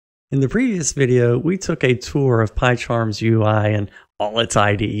In the previous video, we took a tour of PyCharm's UI and all its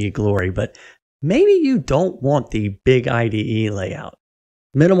IDE glory, but maybe you don't want the big IDE layout.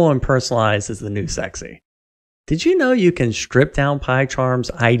 Minimal and personalized is the new sexy. Did you know you can strip down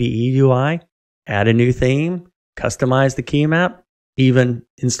PyCharm's IDE UI, add a new theme, customize the keymap, even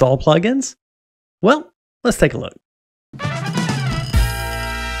install plugins? Well, let's take a look.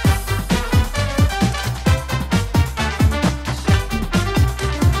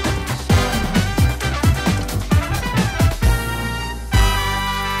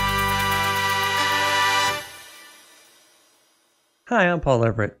 Hi, I'm Paul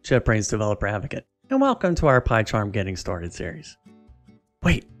Everett, JetBrains Developer Advocate, and welcome to our PyCharm Getting Started series.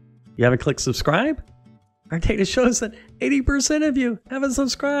 Wait, you haven't clicked subscribe? Our data shows that 80% of you haven't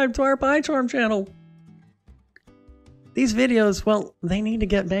subscribed to our PyCharm channel. These videos, well, they need to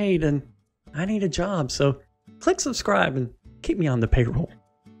get made, and I need a job, so click subscribe and keep me on the payroll.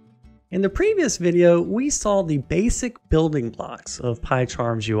 In the previous video, we saw the basic building blocks of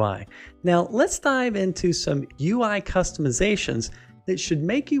PyCharm's UI. Now, let's dive into some UI customizations that should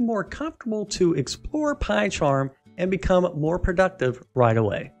make you more comfortable to explore PyCharm and become more productive right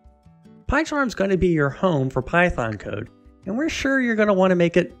away. PyCharm is going to be your home for Python code, and we're sure you're going to want to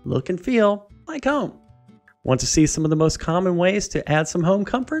make it look and feel like home. Want to see some of the most common ways to add some home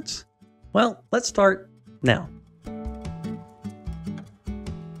comforts? Well, let's start now.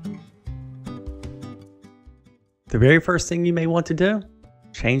 The very first thing you may want to do,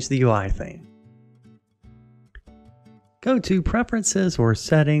 change the UI theme. Go to Preferences or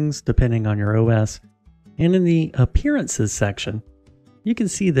Settings, depending on your OS, and in the Appearances section, you can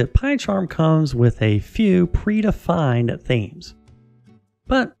see that PyCharm comes with a few predefined themes.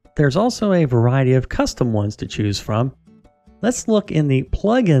 But there's also a variety of custom ones to choose from. Let's look in the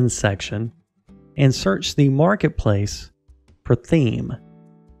Plugins section and search the Marketplace for theme.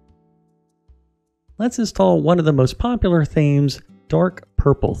 Let's install one of the most popular themes, Dark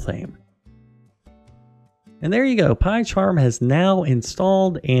Purple theme. And there you go, PyCharm has now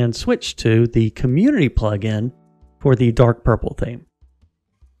installed and switched to the community plugin for the Dark Purple theme.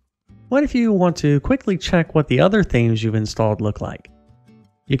 What if you want to quickly check what the other themes you've installed look like?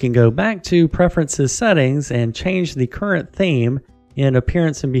 You can go back to Preferences Settings and change the current theme in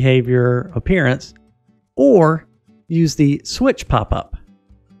Appearance and Behavior Appearance, or use the switch pop-up.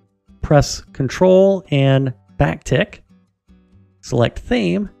 Press Ctrl and backtick, select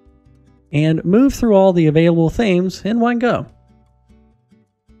Theme, and move through all the available themes in one go.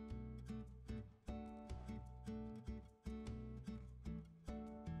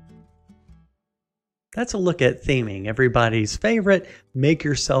 That's a look at theming, everybody's favorite make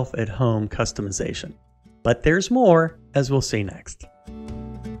yourself at home customization. But there's more, as we'll see next.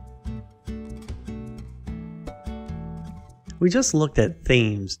 We just looked at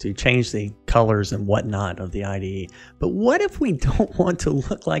themes to change the colors and whatnot of the IDE, but what if we don't want to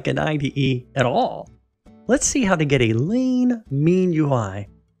look like an IDE at all? Let's see how to get a lean, mean UI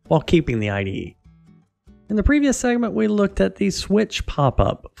while keeping the IDE. In the previous segment, we looked at the switch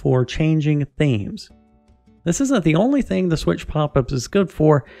pop-up for changing themes. This isn't the only thing the switch pop-up is good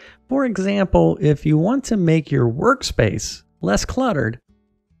for. For example, if you want to make your workspace less cluttered,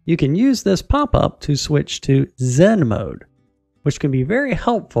 you can use this pop-up to switch to Zen mode, which can be very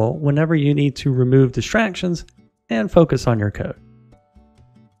helpful whenever you need to remove distractions and focus on your code.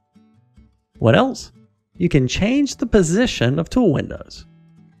 What else? You can change the position of tool windows.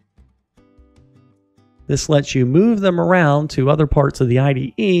 This lets you move them around to other parts of the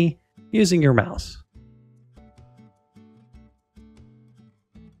IDE using your mouse.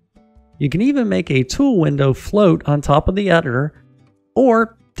 You can even make a tool window float on top of the editor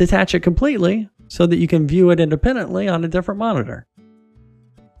or detach it completely so that you can view it independently on a different monitor.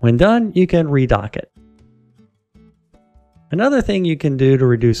 When done, you can redock it. Another thing you can do to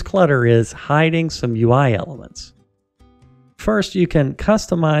reduce clutter is hiding some UI elements. First, you can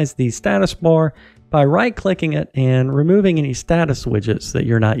customize the status bar by right-clicking it and removing any status widgets that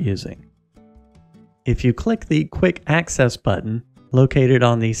you're not using. If you click the Quick Access button located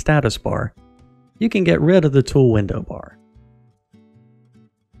on the status bar, you can get rid of the tool window bar.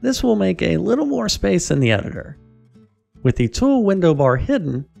 This will make a little more space in the editor. With the tool window bar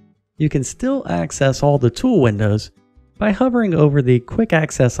hidden, you can still access all the tool windows by hovering over the quick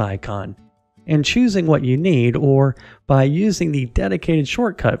access icon and choosing what you need, or by using the dedicated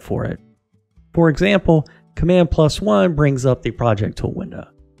shortcut for it. For example, Command+1 brings up the project tool window.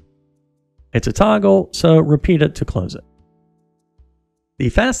 It's a toggle, so repeat it to close it. The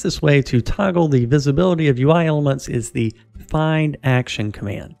fastest way to toggle the visibility of UI elements is the Find Action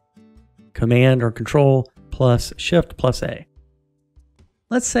command. Command or Control plus Shift plus A.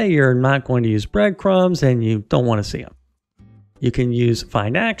 Let's say you're not going to use breadcrumbs and you don't want to see them. You can use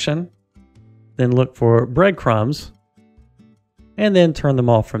find action, then look for breadcrumbs, and then turn them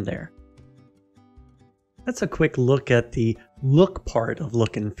off from there. That's a quick look at the look part of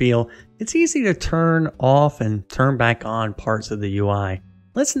look and feel. It's easy to turn off and turn back on parts of the UI.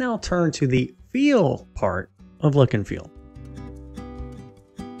 Let's now turn to the feel part of look and feel.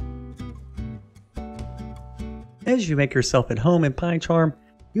 As you make yourself at home in PyCharm,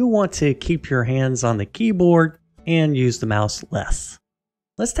 you'll want to keep your hands on the keyboard and use the mouse less.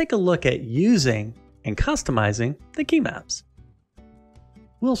 Let's take a look at using and customizing the keymaps.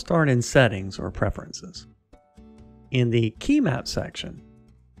 We'll start in Settings or Preferences. In the Keymap section,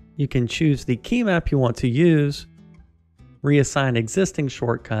 you can choose the keymap you want to use, reassign existing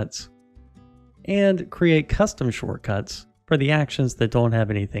shortcuts, and create custom shortcuts for the actions that don't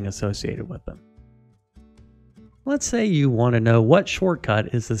have anything associated with them. Let's say you want to know what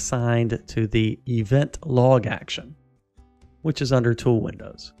shortcut is assigned to the event log action, which is under Tool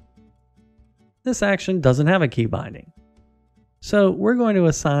Windows. This action doesn't have a key binding, so we're going to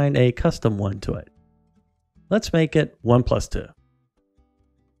assign a custom one to it. Let's make it 1 + 2.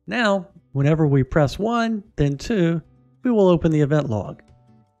 Now, whenever we press 1, then 2, we will open the event log.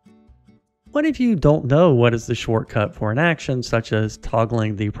 What if you don't know what is the shortcut for an action such as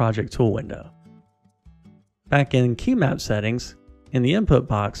toggling the project tool window? Back in Keymap settings, in the input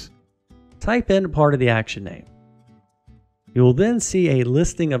box, type in part of the action name. You will then see a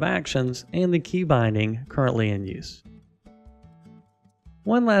listing of actions and the key binding currently in use.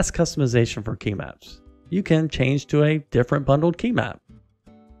 One last customization for keymaps. You can change to a different bundled keymap.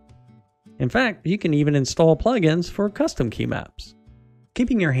 In fact, you can even install plugins for custom keymaps.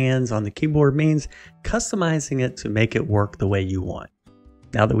 Keeping your hands on the keyboard means customizing it to make it work the way you want.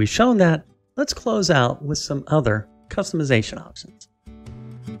 Now that we've shown that, let's close out with some other customization options.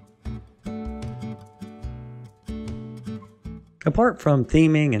 Apart from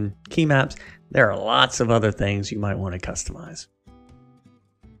theming and keymaps, there are lots of other things you might want to customize.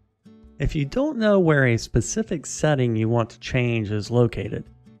 If you don't know where a specific setting you want to change is located,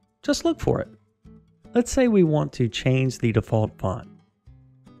 just look for it. Let's say we want to change the default font.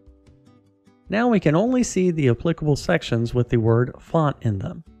 Now we can only see the applicable sections with the word font in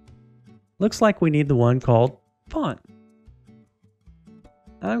them. Looks like we need the one called font.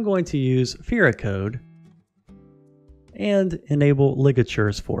 I'm going to use Everitt code and enable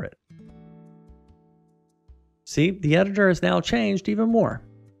ligatures for it. See, the editor has now changed even more.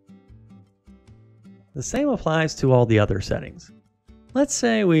 The same applies to all the other settings. Let's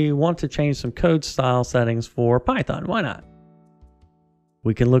say we want to change some code style settings for Python. Why not?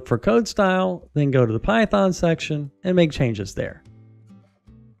 We can look for code style, then go to the Python section and make changes there.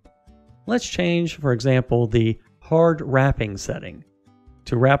 Let's change, for example, the hard wrapping setting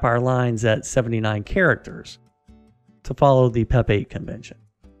to wrap our lines at 79 characters to follow the PEP8 convention.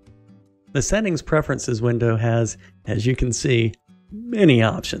 The Settings Preferences window has, as you can see, many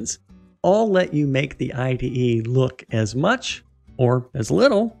options. All let you make the IDE look as much or as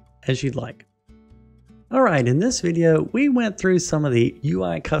little as you'd like. Alright, in this video, we went through some of the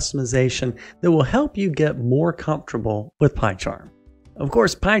UI customization that will help you get more comfortable with PyCharm. Of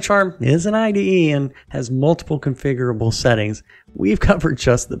course, PyCharm is an IDE and has multiple configurable settings. We've covered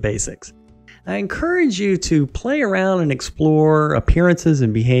just the basics. I encourage you to play around and explore appearances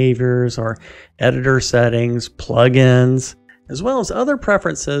and behaviors, or editor settings, plugins, as well as other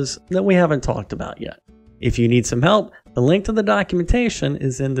preferences that we haven't talked about yet. If you need some help, the link to the documentation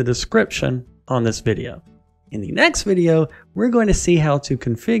is in the description on this video. In the next video, we're going to see how to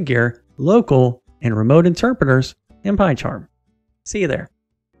configure local and remote interpreters in PyCharm. See you there.